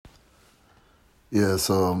Yeah,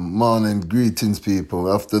 so morning greetings,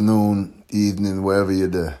 people. Afternoon, evening, wherever you're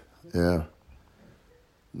there. Yeah,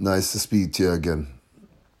 nice to speak to you again.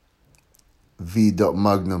 V.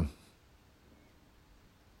 Magnum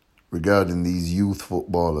regarding these youth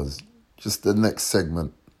footballers. Just the next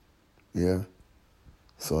segment. Yeah.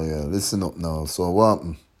 So yeah, listen up now. So what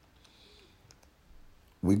happened?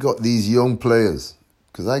 We got these young players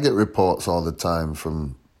because I get reports all the time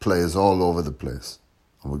from players all over the place,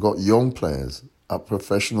 and we got young players at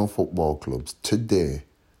professional football clubs today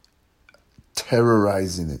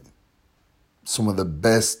terrorizing it. Some of the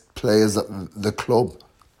best players at the club.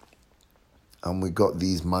 And we got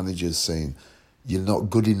these managers saying, you're not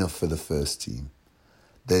good enough for the first team.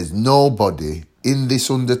 There's nobody in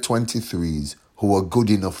this under 23s who are good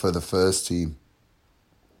enough for the first team.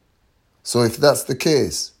 So if that's the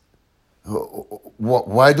case,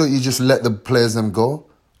 why don't you just let the players them go?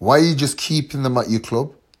 Why are you just keeping them at your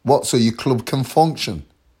club? What, so your club can function?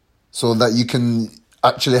 So that you can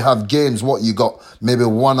actually have games? What, you got maybe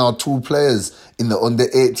one or two players in the under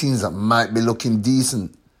 18s that might be looking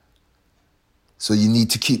decent. So you need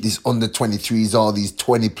to keep these under 23s, all these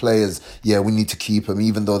 20 players. Yeah, we need to keep them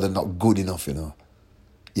even though they're not good enough,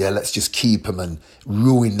 Yeah, let's just keep them and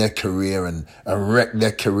ruin their career and wreck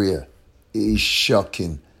their career. It is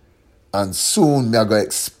shocking. And soon they're going to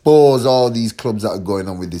expose all these clubs that are going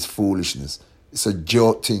on with this foolishness. It's a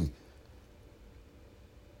joke thing.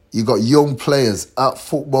 You got young players at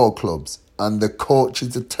football clubs and the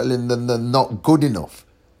coaches are telling them they're not good enough.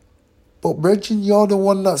 But Bregin, you're the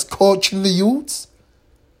one that's coaching the youths.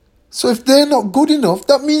 So if they're not good enough,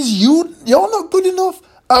 that means you're not good enough.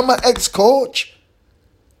 I'm an ex-coach.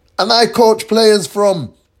 And I coach players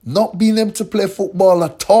from not being able to play football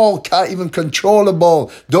at all, can't even control the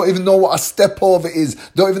ball, don't even know what a step over is,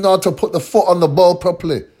 don't even know how to put the foot on the ball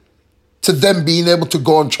properly, to them being able to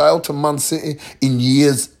go on trial to Man City in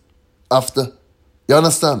years after. You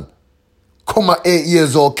understand? Come at 8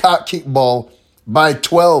 years old, can't kick ball, by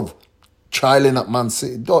 12, trialing at Man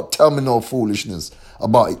City. Don't tell me no foolishness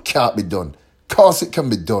about it can't be done. Of course it can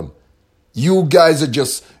be done. You guys are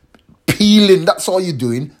just peeling, that's all you're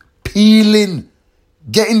doing. Peeling.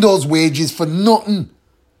 Getting those wages for nothing.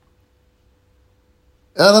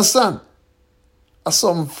 You understand? That's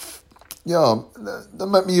that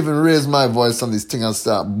make me even raise my voice on this thing and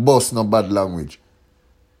start busting no bad language.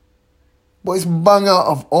 But it's bang out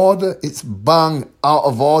of order. It's bang out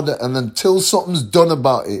of order. And until something's done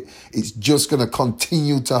about it, it's just going to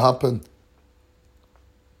continue to happen.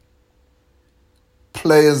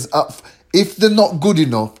 Players, if they're not good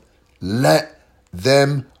enough, let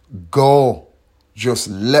them go. Just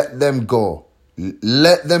let them go.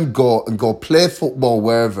 Let them go and go play football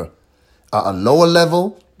wherever. At a lower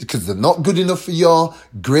level, because they're not good enough for your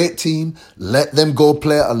great team, let them go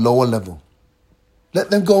play at a lower level.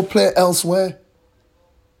 Let them go play elsewhere.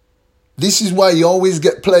 This is why you always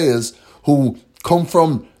get players who come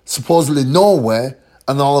from supposedly nowhere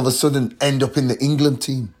and all of a sudden end up in the England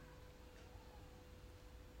team.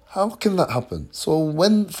 How can that happen? So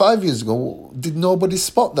when 5 years ago, did nobody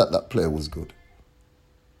spot that player was good?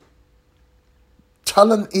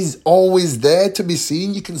 Talent is always there to be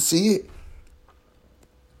seen. You can see it.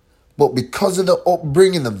 But because of the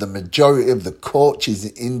upbringing of the majority of the coaches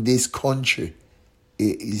in this country,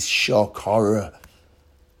 it is shock horror.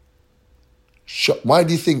 Why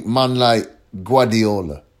do you think man like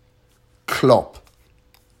Guardiola, Klopp,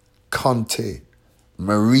 Conte,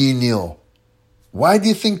 Mourinho, why do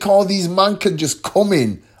you think all these men can just come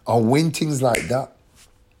in and win things like that?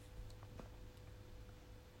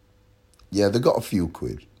 Yeah, they got a few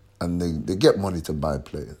quid and they get money to buy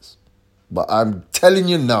players. But I'm telling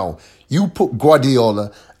you now, you put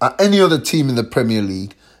Guardiola at any other team in the Premier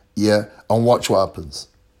League, yeah, and watch what happens.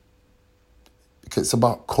 Because it's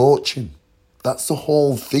about coaching. That's the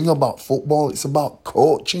whole thing about football. It's about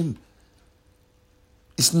coaching.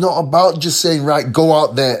 It's not about just saying, right, go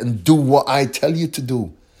out there and do what I tell you to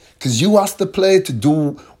do. Because you ask the player to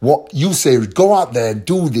do what you say, go out there and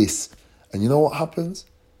do this. And you know what happens?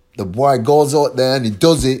 The boy goes out there and he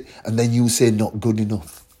does it, and then you say not good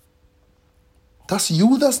enough. That's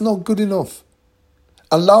you that's not good enough.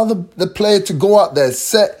 Allow the player to go out there,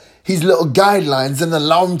 set his little guidelines and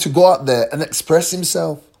allow him to go out there and express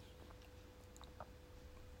himself.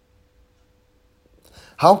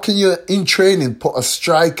 How can you, in training, put a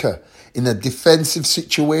striker in a defensive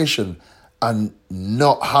situation and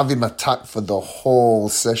not have him attack for the whole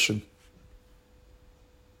session?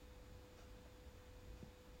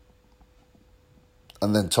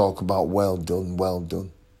 And then talk about well done, well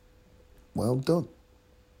done. Well done.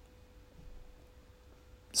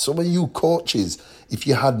 Some of you coaches, if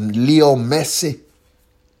you had Leo Messi,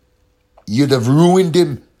 you'd have ruined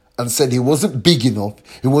him and said he wasn't big enough,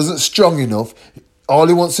 he wasn't strong enough, all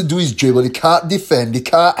he wants to do is dribble, he can't defend, he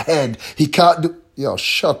can't head, he can't do... Yo,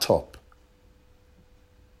 shut up.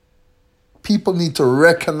 People need to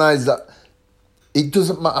recognize that it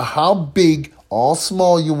doesn't matter how big or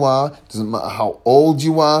small you are, doesn't matter how old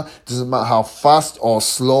you are, doesn't matter how fast or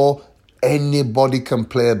slow, anybody can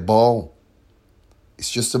play ball. It's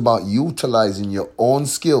just about utilizing your own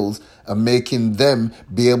skills and making them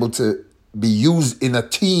be able to be used in a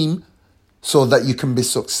team so that you can be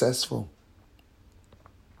successful.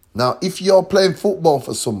 Now, if you're playing football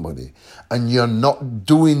for somebody and you're not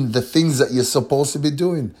doing the things that you're supposed to be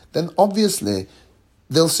doing, then obviously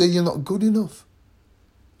they'll say you're not good enough.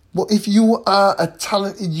 But if you are a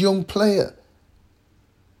talented young player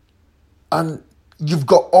and you've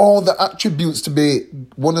got all the attributes to be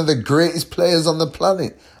one of the greatest players on the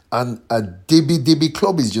planet and a dibby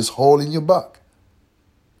club is just holding you back,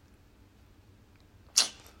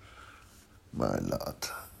 my lord.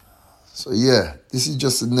 So yeah, this is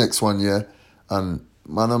just the next one, yeah. And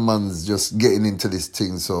man's just getting into this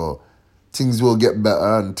thing, so things will get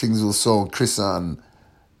better and things will sound crisper and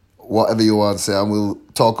whatever you want to say, and we'll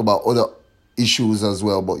talk about other issues as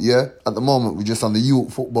well. But yeah, at the moment, we're just on the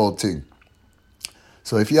youth football thing.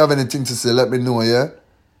 So if you have anything to say, let me know, yeah?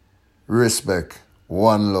 Respect.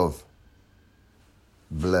 One love.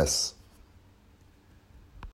 Bless.